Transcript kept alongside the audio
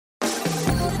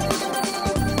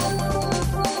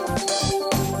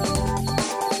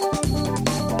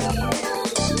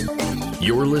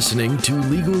You're listening to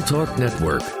Legal Talk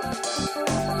Network.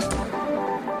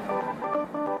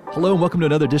 Hello and welcome to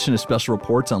another edition of Special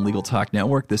Reports on Legal Talk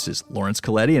Network. This is Lawrence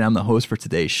Coletti, and I'm the host for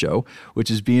today's show,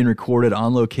 which is being recorded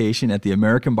on location at the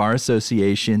American Bar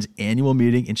Association's annual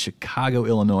meeting in Chicago,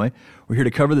 Illinois. We're here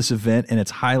to cover this event and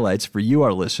its highlights for you,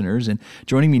 our listeners. And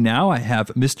joining me now, I have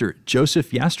Mr.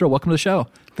 Joseph Yastrow. Welcome to the show.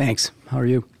 Thanks. How are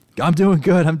you? I'm doing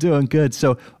good.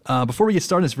 So before we get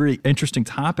started on this very interesting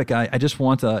topic, I just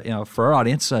want to, for our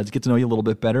audience, to get to know you a little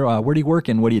bit better. Where do you work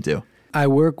and what do you do? I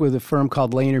work with a firm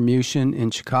called Lehner Muchin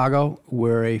in Chicago.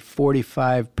 We're a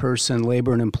 45-person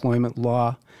labor and employment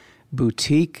law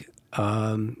boutique.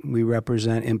 We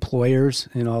represent employers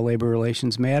in all labor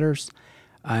relations matters.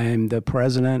 I'm the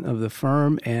president of the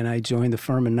firm, and I joined the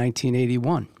firm in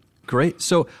 1981. Great.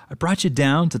 So I brought you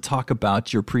down to talk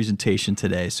about your presentation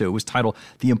today. So it was titled,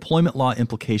 The Employment Law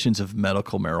Implications of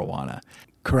Medical Marijuana.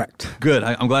 Correct. Good.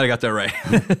 I'm glad I got that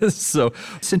right. So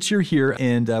since you're here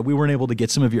and we weren't able to get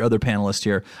some of your other panelists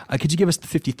here, could you give us the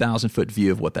 50,000-foot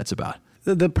view of what that's about?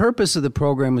 The purpose of the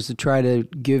program was to try to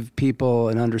give people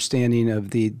an understanding of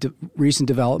the recent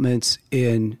developments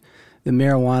in the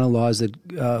marijuana laws that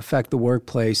affect the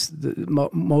workplace,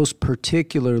 most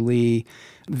particularly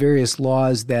various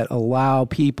laws that allow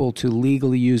people to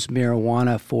legally use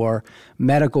marijuana for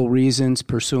medical reasons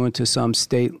pursuant to some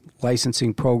state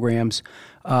licensing programs,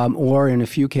 or in a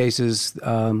few cases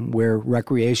where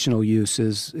recreational use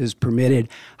is permitted,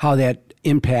 how that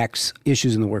impacts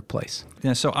issues in the workplace.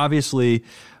 Yeah, so obviously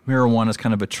marijuana is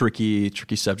kind of a tricky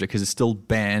subject because it's still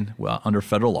banned under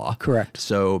federal law. Correct.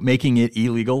 So making it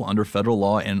illegal under federal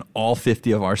law in all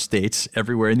 50 of our states,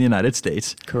 everywhere in the United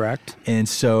States. Correct. And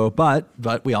so, but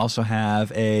we also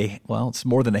have it's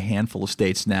more than a handful of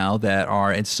states now that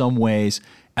are in some ways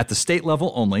at the state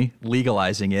level only,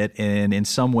 legalizing it, and in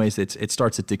some ways it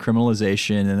starts at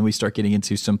decriminalization, and then we start getting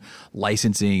into some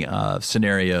licensing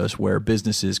scenarios where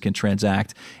businesses can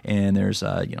transact, and there's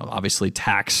obviously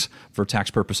for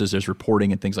tax purposes, there's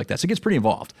reporting and things like that. So it gets pretty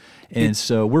involved. And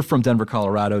so we're from Denver,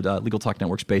 Colorado. Legal Talk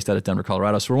Network's based out of Denver,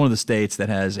 Colorado. So we're one of the states that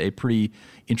has a pretty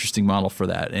interesting model for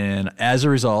that. And as a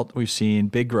result, we've seen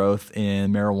big growth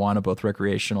in marijuana, both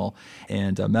recreational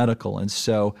and medical. And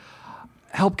so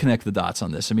help connect the dots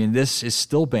on this. I mean, this is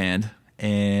still banned,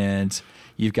 and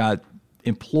you've got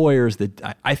employers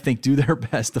that I think do their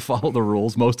best to follow the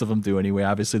rules. Most of them do anyway.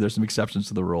 Obviously, there's some exceptions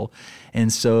to the rule.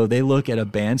 And so they look at a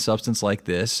banned substance like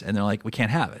this, and they're like, we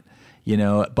can't have it.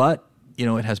 But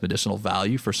it has medicinal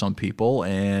value for some people,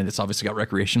 and it's obviously got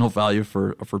recreational value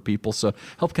for people. So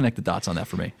help connect the dots on that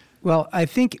for me. Well, I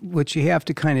think what you have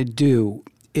to kind of do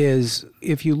is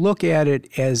if you look at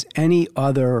it as any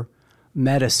other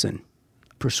medicine,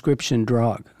 prescription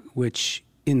drug, which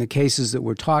in the cases that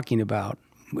we're talking about,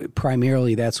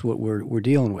 primarily that's what we're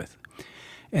dealing with.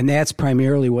 And that's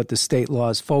primarily what the state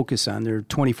laws focus on. There are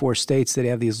 24 states that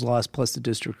have these laws plus the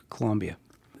District of Columbia.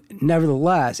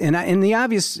 Nevertheless, and the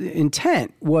obvious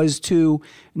intent was to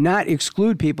not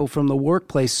exclude people from the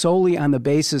workplace solely on the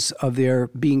basis of their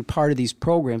being part of these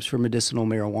programs for medicinal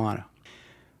marijuana.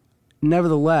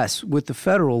 Nevertheless, with the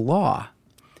federal law,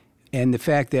 and the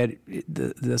fact that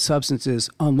the substance is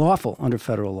unlawful under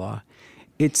federal law,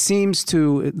 it seems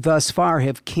to thus far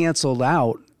have canceled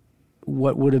out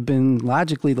what would have been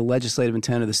logically the legislative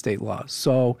intent of the state laws.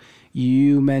 So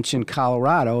you mentioned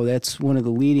Colorado. That's one of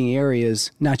the leading areas,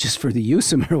 not just for the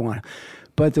use of marijuana,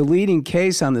 but the leading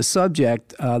case on the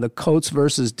subject, the Coates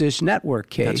versus Dish Network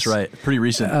case. That's right. Pretty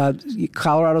recent.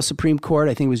 Colorado Supreme Court,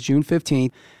 I think it was June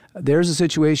 15th. There's a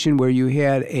situation where you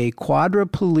had a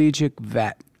quadriplegic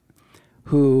vet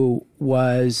who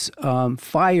was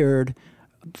fired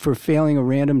for failing a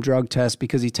random drug test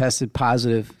because he tested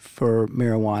positive for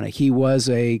marijuana. He was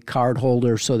a card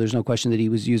holder, so there's no question that he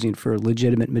was using it for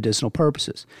legitimate medicinal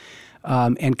purposes.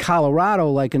 And Colorado,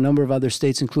 like a number of other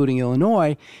states, including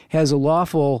Illinois, has a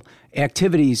lawful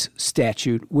activities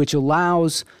statute which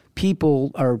allows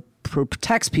people or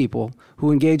protects people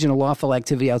who engage in a lawful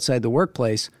activity outside the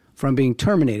workplace from being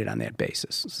terminated on that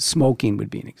basis. Smoking would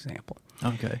be an example.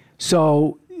 Okay.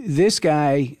 So this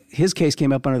guy, his case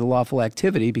came up under the lawful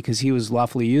activity because he was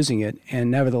lawfully using it, and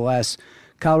nevertheless,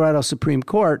 Colorado Supreme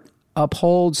Court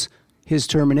upholds his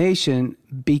termination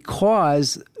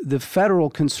because the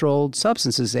Federal Controlled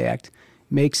Substances Act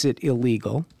makes it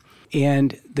illegal,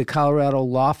 and the Colorado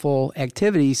lawful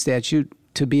activity statute,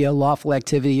 to be a lawful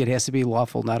activity, it has to be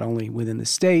lawful not only within the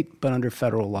state, but under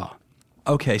federal law.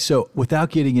 Okay, so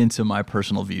without getting into my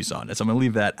personal views on this, I'm going to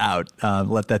leave that out.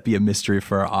 Let that be a mystery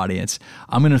for our audience.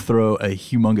 I'm going to throw a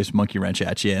humongous monkey wrench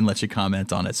at you and let you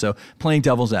comment on it. So playing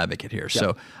devil's advocate here.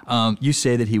 Yep. So you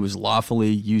say that he was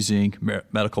lawfully using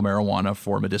medical marijuana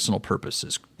for medicinal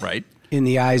purposes, right? In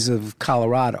the eyes of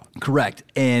Colorado. Correct.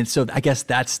 And so I guess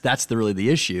that's really the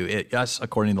issue. Yes,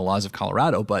 according to the laws of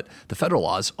Colorado, but the federal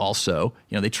laws also,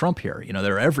 they trump here.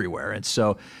 They're everywhere. And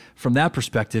so from that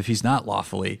perspective, he's not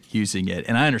lawfully using it.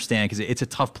 And I understand because it's a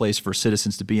tough place for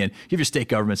citizens to be in. You have your state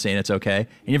government saying it's okay, and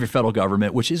you have your federal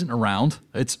government, which isn't around.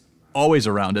 It's always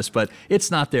around us, but it's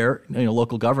not there,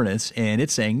 local governance, and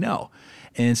it's saying no.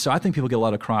 And so I think people get a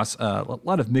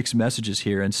lot of mixed messages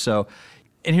here. And so,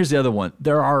 and here's the other one.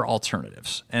 There are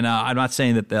alternatives. And I'm not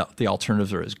saying that the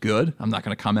alternatives are as good. I'm not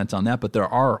going to comment on that, but there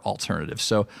are alternatives.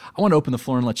 So I want to open the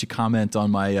floor and let you comment on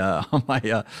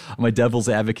my devil's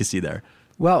advocacy there.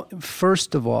 Well,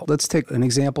 first of all, let's take an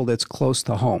example that's close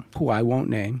to home, who I won't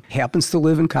name, happens to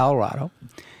live in Colorado,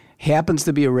 happens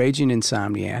to be a raging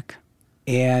insomniac,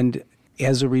 and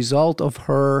as a result of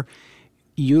her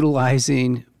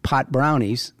utilizing pot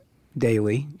brownies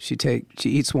daily, she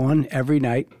eats one every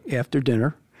night after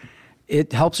dinner,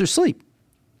 it helps her sleep,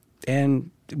 and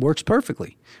it works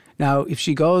perfectly. Now, if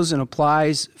she goes and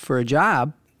applies for a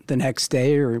job the next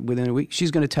day or within a week, she's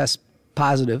going to test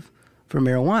positive for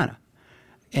marijuana.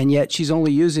 And yet she's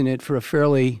only using it for a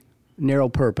fairly narrow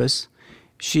purpose.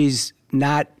 She's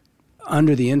not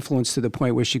under the influence to the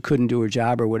point where she couldn't do her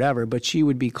job or whatever, but she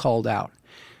would be called out.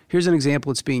 Here's an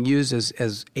example. It's being used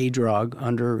as a drug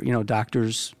under,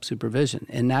 doctor's supervision.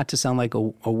 And not to sound like a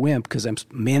wimp, because I'm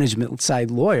a management side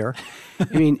lawyer.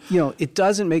 I mean, it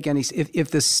doesn't make any sense.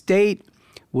 If the state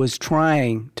was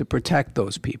trying to protect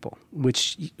those people,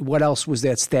 what else was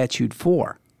that statute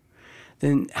for?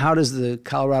 Then how does the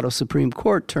Colorado Supreme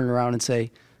Court turn around and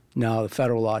say, no, the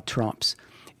federal law trumps?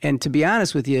 And to be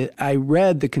honest with you, I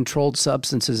read the Controlled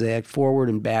Substances Act forward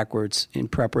and backwards in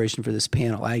preparation for this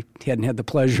panel. I hadn't had the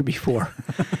pleasure before.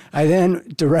 I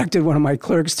then directed one of my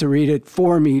clerks to read it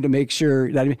for me to make sure.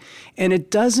 And it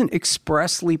doesn't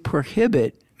expressly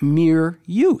prohibit mere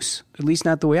use, at least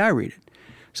not the way I read it.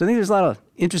 So I think there's a lot of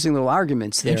interesting little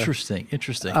arguments there. Interesting.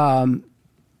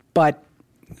 But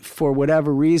for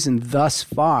whatever reason, thus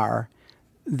far,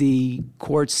 the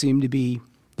courts seem to be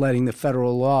letting the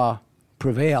federal law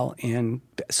prevail. And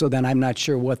so then I'm not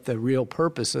sure what the real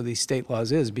purpose of these state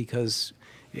laws is, because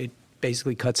it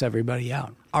basically cuts everybody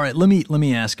out. All right, let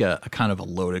me ask a kind of a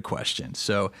loaded question.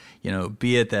 So,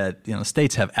 be it that,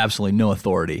 states have absolutely no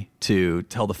authority to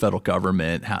tell the federal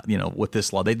government how, with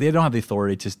this law, they don't have the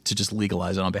authority to just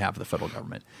legalize it on behalf of the federal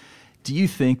government. Do you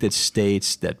think that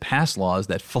states that pass laws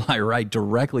that fly right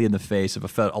directly in the face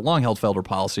of a long-held federal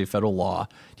policy, federal law,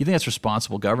 do you think that's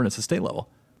responsible governance at the state level?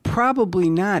 Probably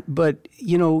not. But,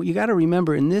 you got to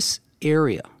remember, in this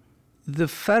area, the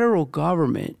federal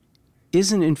government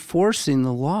isn't enforcing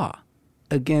the law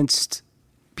against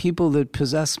people that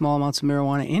possess small amounts of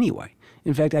marijuana anyway.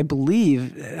 In fact, I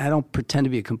believe, I don't pretend to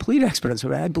be a complete expert on this,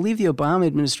 but I believe the Obama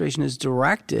administration has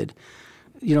directed,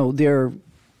 their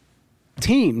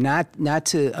team not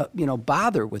to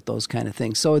bother with those kind of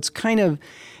things. So it's kind of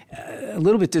a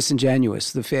little bit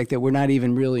disingenuous, the fact that we're not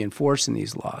even really enforcing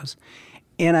these laws.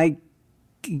 And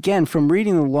again, from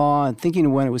reading the law and thinking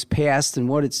of when it was passed and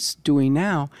what it's doing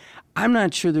now, I'm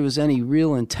not sure there was any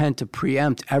real intent to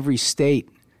preempt every state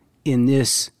in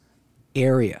this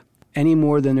area any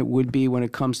more than it would be when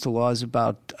it comes to laws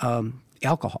about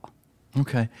alcohol.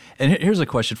 Okay. And here's a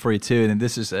question for you, too. And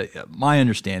this is my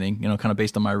understanding, kind of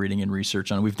based on my reading and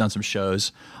research on it. We've done some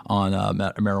shows on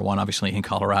marijuana, obviously, in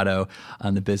Colorado,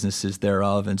 on the businesses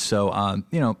thereof. And so,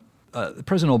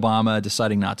 President Obama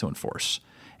deciding not to enforce.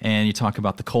 And you talk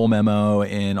about the Cole memo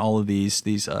and all of these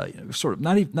sort of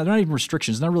not even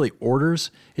restrictions, not really orders.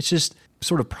 It's just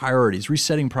sort of priorities,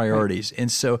 resetting priorities. Right.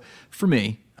 And so for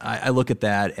me, I look at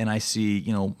that and I see,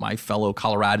 my fellow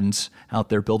Coloradans out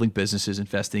there building businesses,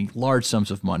 investing large sums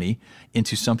of money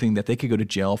into something that they could go to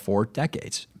jail for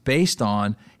decades based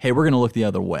on, hey, we're going to look the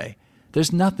other way.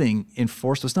 There's nothing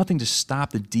enforced. There's nothing to stop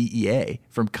the DEA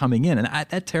from coming in. And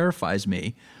that terrifies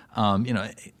me.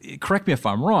 Correct me if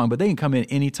I'm wrong, but they can come in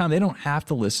anytime. They don't have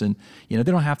to listen. They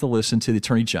don't have to listen to the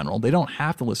Attorney General. They don't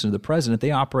have to listen to the President.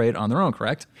 They operate on their own,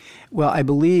 correct? Well, I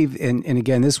believe, and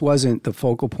again, this wasn't the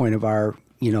focal point of our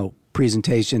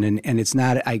presentation, and it's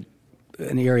not an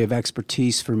area of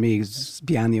expertise for me. It's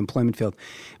beyond the employment field.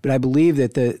 But I believe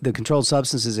that the Controlled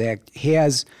Substances Act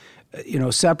has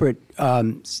separate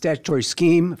statutory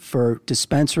scheme for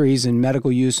dispensaries and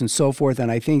medical use and so forth. And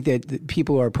I think that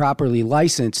people who are properly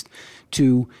licensed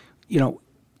to,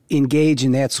 engage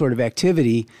in that sort of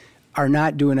activity are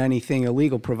not doing anything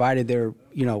illegal, provided they're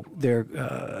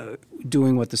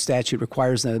doing what the statute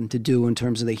requires them to do in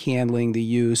terms of the handling, the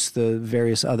use, the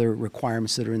various other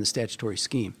requirements that are in the statutory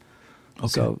scheme.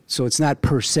 Okay. So it's not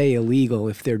per se illegal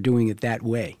if they're doing it that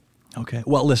way. Okay.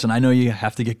 Well, listen, I know you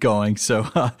have to get going, so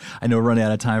I know we're running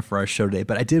out of time for our show today,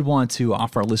 but I did want to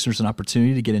offer our listeners an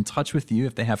opportunity to get in touch with you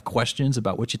if they have questions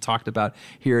about what you talked about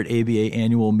here at ABA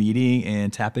annual meeting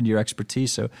and tap into your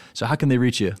expertise. So how can they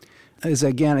reach you? As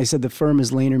again, I said, the firm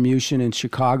is Lehner Muchin in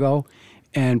Chicago,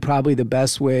 and probably the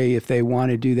best way if they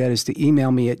want to do that is to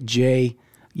email me at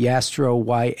jyastrow,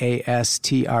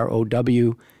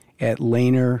 YASTROW, at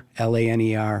Lehner,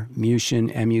 L-A-N-E-R,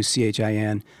 Muchin,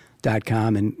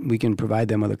 MUCHIN.com, and we can provide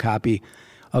them with a copy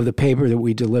of the paper that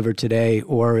we delivered today,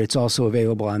 or it's also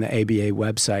available on the ABA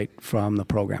website from the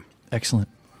program. Excellent.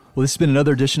 Well, this has been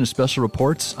another edition of Special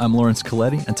Reports. I'm Lawrence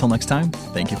Coletti. Until next time,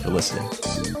 thank you for listening.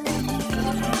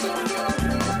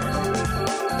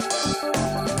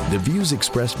 The views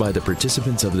expressed by the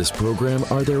participants of this program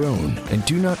are their own and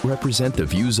do not represent the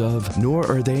views of, nor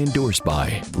are they endorsed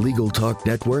by, Legal Talk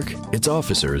Network, its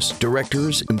officers,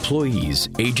 directors, employees,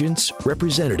 agents,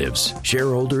 representatives,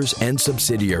 shareholders, and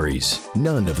subsidiaries.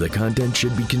 None of the content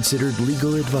should be considered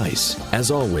legal advice.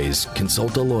 As always,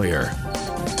 consult a lawyer.